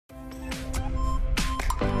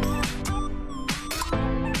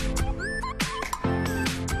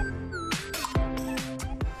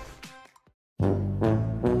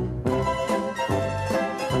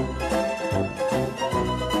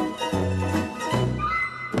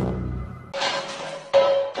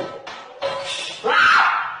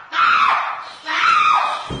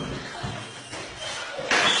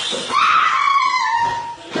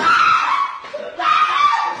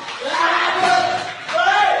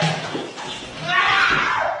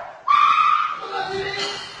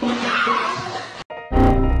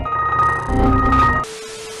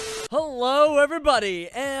everybody,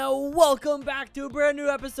 and welcome back to a brand new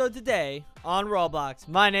episode today on Roblox.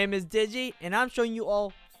 My name is Digi, and I'm showing you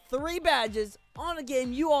all 3 badges on a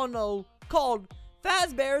game you all know called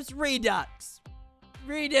Fazbear's Redux.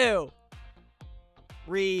 Redux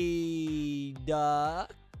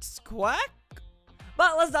Quack?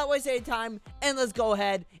 But let's not waste any time, and let's go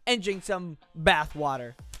ahead and drink some bath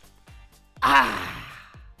water.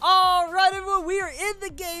 Alright everyone, we are in the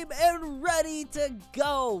game and ready to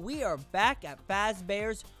go. We are back at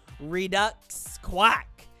Fazbear's Redux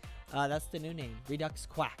Quack. That's the new name, Redux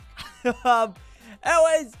Quack.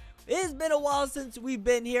 Anyways, it's been a while since we've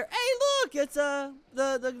been here. Hey, look, it's the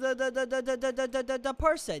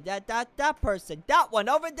person, that person, that one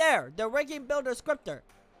over there, the ranking builder scripter,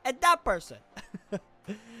 and that person.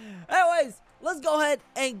 Anyways, let's go ahead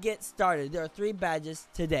and get started. There are 3 badges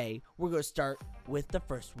today. We're gonna start with the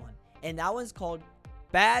first one, and that one's called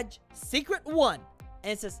Badge Secret 1,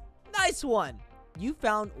 and it says, nice one, you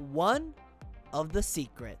found one of the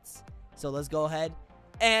secrets. So let's go ahead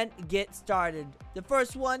and get started. The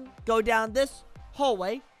first one, go down this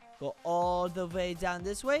hallway, go all the way down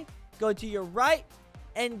this way, go to your right,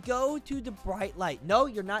 and go to the bright light. No,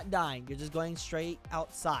 you're not dying, you're just going straight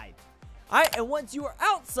outside. Alright, and once you are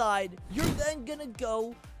outside, you're then gonna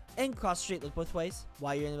go and cross the street. Look both ways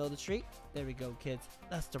while you're in the middle of the street. There we go, kids.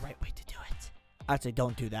 That's the right way to do it. Actually,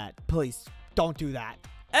 don't do that. Please, don't do that.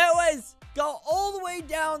 Anyways, go all the way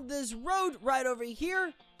down this road right over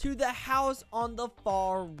here to the house on the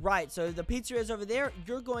far right. So the pizzeria is over there.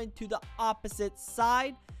 You're going to the opposite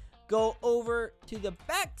side. Go over to the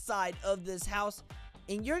back side of this house,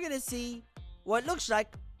 and you're going to see what looks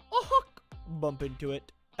like a hook. Bump into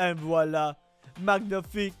it, and voila.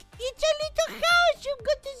 Magnifique. It's a little house. You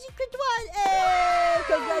got the secret one. Hey,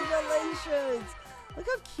 congratulations. Look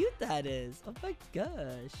how cute that is. Oh my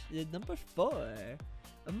gosh. Number 4.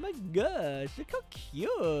 Oh my gosh. Look how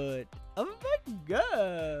cute. Oh my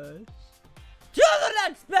gosh. To the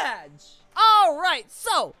next badge. Alright,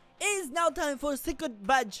 so it is now time for secret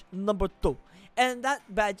badge number 2. And that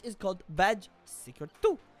badge is called Badge Secret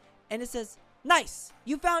 2. And it says, nice.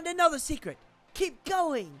 You found another secret. Keep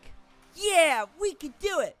going. Yeah, we can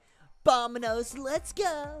do it. Bominos, let's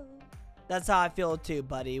go. That's how I feel too,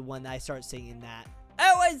 buddy, when I start singing that.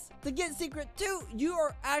 Anyways, to get secret 2, you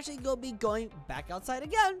are actually going to be going back outside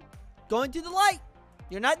again. Going to the light.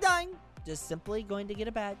 You're not dying. Just simply going to get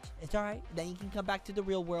a badge. It's alright. Then you can come back to the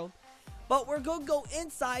real world. But we're going to go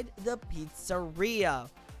inside the pizzeria,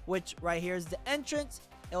 which right here is the entrance.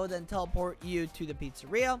 It will then teleport you to the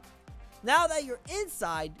pizzeria. Now that you're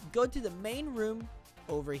inside, go to the main room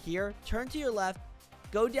over here, turn to your left,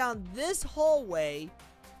 go down this hallway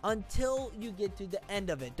until you get to the end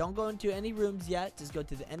of it. Don't go into any rooms yet, just go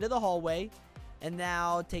to the end of the hallway, and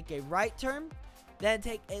now take a right turn, then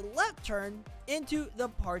take a left turn into the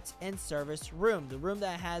parts and service room, the room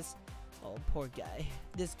that has, oh poor guy,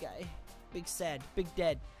 this guy, big sad, big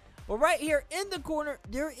dead. But right here in the corner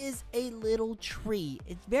there is a little tree.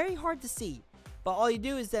 It's very hard to see, but all you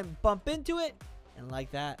do is then bump into it. And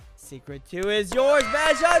like that, secret 2 is yours,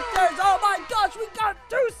 Badge Hunters! Oh my gosh, we got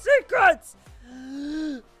 2 secrets!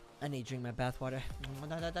 I need to drink my bath water.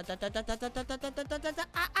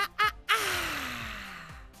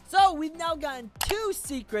 So, we've now gotten 2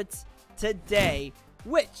 secrets today,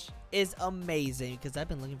 which is amazing, because I've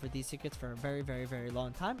been looking for these secrets for a very, very, very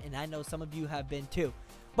long time, and I know some of you have been too.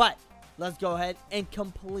 But, let's go ahead and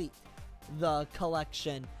complete the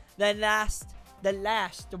collection. The last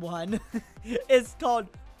one is called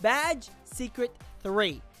Badge Secret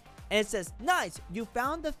 3. And it says, nice, you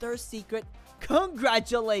found the 3rd secret.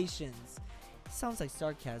 Congratulations. Sounds like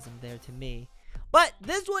sarcasm there to me. But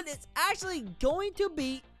this one is actually going to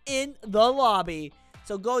be in the lobby.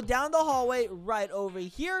 So go down the hallway right over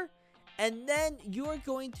here. And then you are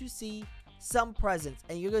going to see some presents.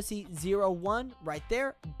 And you're going to see 01 right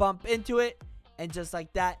there. Bump into it. And just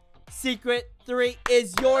like that, Secret 3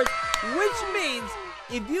 is yours, which means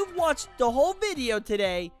if you've watched the whole video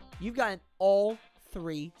today, you've gotten all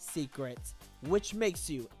 3 secrets, which makes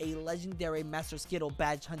you a legendary Master Skittle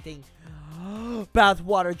badge hunting, bath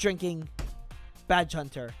water drinking badge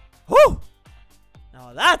hunter. Whew!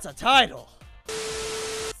 Now that's a title.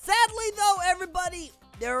 Sadly though, everybody,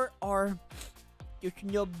 there's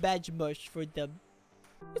no badge mush for them.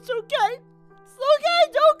 It's okay. It's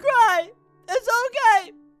okay. Don't cry. It's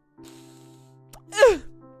okay.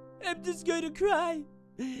 I'm just going to cry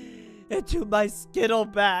into my Skittle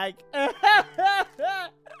bag.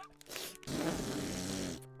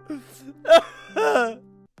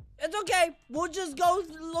 It's okay. We'll just go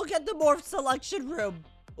look at the morph selection room.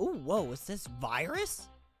 Ooh, whoa, is this virus?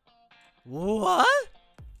 What?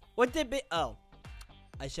 What did it? Oh,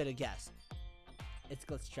 I should have guessed. It's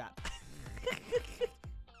glitch trap.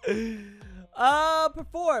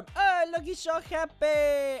 Perform. Oh, look, he's so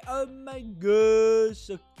happy. Oh my gosh,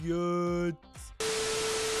 so cute.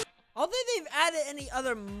 I don't think they've added any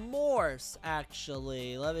other morphs,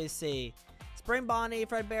 actually. Let me see. Spring Bonnie,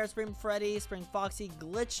 Fredbear, Spring Freddy, Spring Foxy,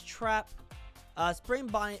 Glitch Trap, Spring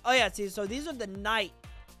Bonnie. Oh yeah, see, so these are the night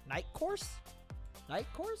course? Night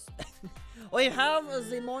course? We have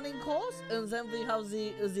the morning course, and then we have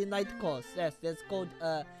the night course. Yes, that's called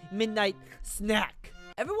midnight snack.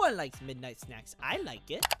 Everyone likes midnight snacks. I like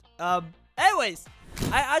it. Anyways,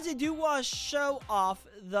 I actually do want to show off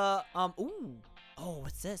the ooh. Oh,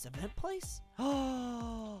 what's this? Event place?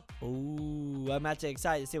 Oh, ooh, I'm actually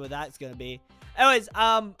excited to see what that's gonna be. Anyways,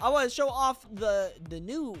 I want to show off the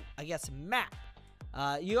new, I guess, map.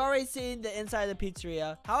 You already seen the inside of the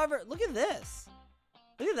pizzeria. However, look at this.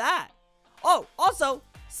 Look at that. Oh, also,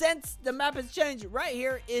 since the map has changed, right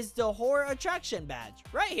here is the horror attraction badge.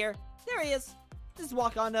 Right here. There he is. Just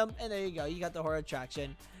walk on them, and there you go. You got the horror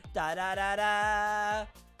attraction. Da da da da.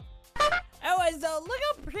 Anyways, look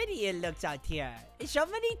how pretty it looks out here. So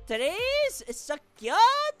many trees. It's so cute.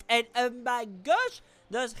 And oh my gosh,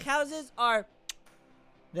 those houses are,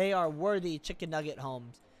 they are worthy chicken nugget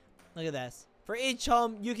homes. Look at this. For each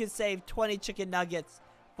home, you can save 20 chicken nuggets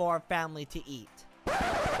for a family to eat.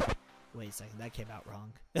 Wait a second, that came out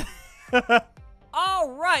wrong.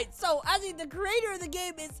 Alright, so I think the creator of the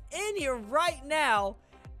game is in here right now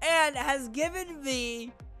and has given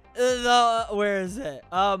me the, where is it?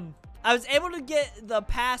 I was able to get the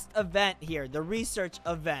past event here, the research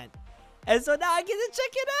event. And so now I get to check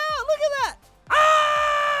it out. Look at that.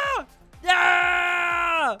 Ah!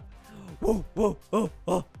 Yeah! Whoa, whoa, oh,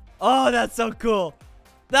 oh. Oh, that's so cool.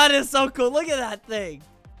 That is so cool. Look at that thing.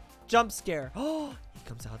 Jump scare. Oh, he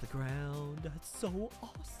comes out of the ground. That's so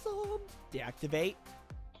awesome. Deactivate.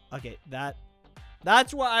 Okay,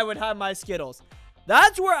 that's where I would have my Skittles.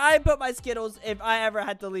 That's where I put my Skittles if I ever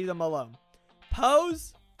had to leave them alone.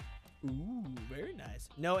 Pose. Ooh, very nice.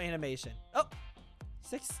 No animation. Oh,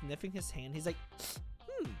 he's like sniffing his hand. He's like,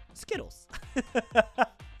 Skittles.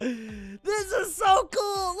 This is so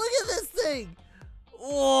cool. Look at this thing.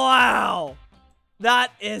 Wow.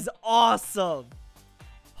 That is awesome.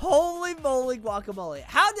 Holy moly guacamole.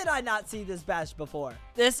 How did I not see this badge before?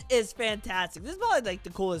 This is fantastic. This is probably like the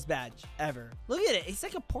coolest badge ever. Look at it. It's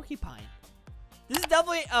like a porcupine. This is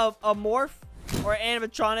definitely a morph or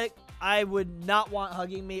animatronic I would not want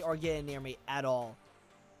hugging me or getting near me at all.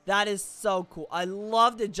 That is so cool. I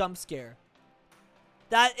love the jump scare.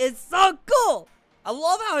 That is so cool. I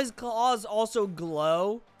love how his claws also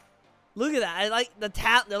glow. Look at that. I like the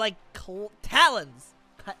they're like talons.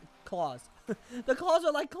 Claws. The claws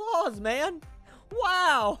are like claws, man.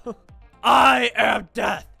 Wow. I am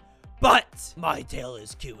death, but my tail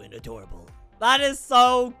is cute and adorable. That is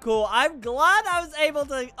so cool. I'm glad I was able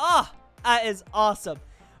to. Oh, that is awesome.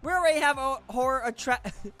 We already have a horror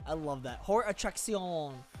I love that. Horror attraction.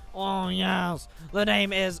 Oh, yes. The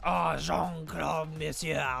name is Jean-Claude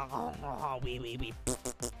Monsieur. Oui, oui, oui.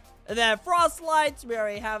 And then Frost Lights, we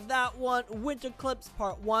already have that one. Winter Clips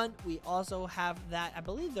Part 1, we also have that. I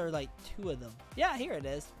believe there are like 2 of them. Yeah, here it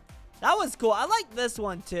is. That was cool. I like this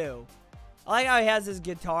one too. I like how he has his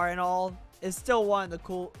guitar and all. It's still one of the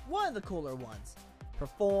cooler ones.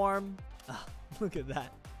 Perform. Oh, look at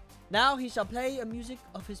that. Now he shall play a music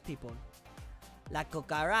of his people. La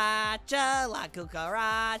cucaracha, la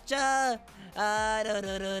cucaracha. Do, do,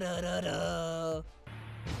 do, do, do, do.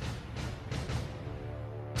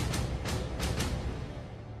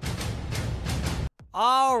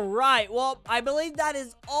 All right, well, I believe that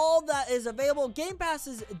is all that is available. Game Pass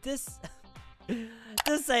is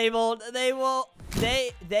disabled.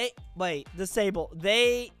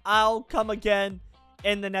 I'll come again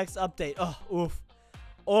in the next update. Oh, oof.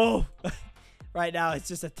 Oh, right now it's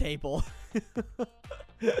just a table.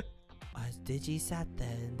 As Digi sat there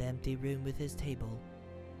in the empty room with his table,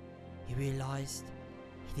 he realized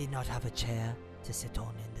he did not have a chair to sit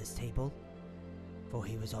on in this table, for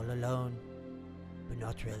he was all alone. But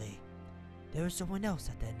not really. There is someone else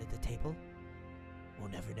at the end of the table. We'll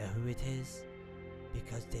never know who it is,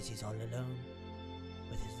 because Digi's all alone,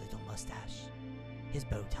 with his little mustache, his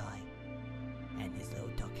bow tie, and his little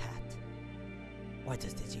duck hat. Why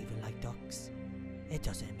does Digi even like ducks? It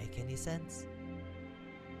doesn't make any sense.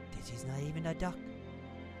 Digi's not even a duck.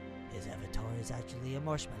 His avatar is actually a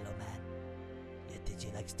marshmallow man. Yet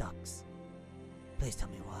Digi likes ducks. Please tell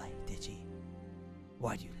me why, Digi.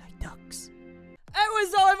 Why do you like ducks? Anyway,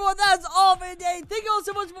 so everyone, that's all for today. Thank you all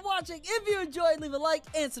so much for watching. If you enjoyed, leave a like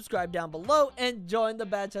and subscribe down below and join the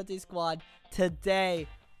Badge Hunting Squad today.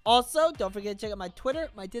 Also, don't forget to check out my Twitter,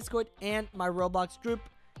 my Discord, and my Roblox group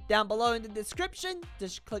down below in the description.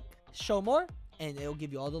 Just click show more, and it'll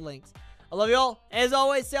give you all the links. I love you all. As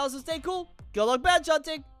always, stay awesome, stay cool. Good luck badge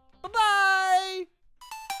hunting. Bye-bye.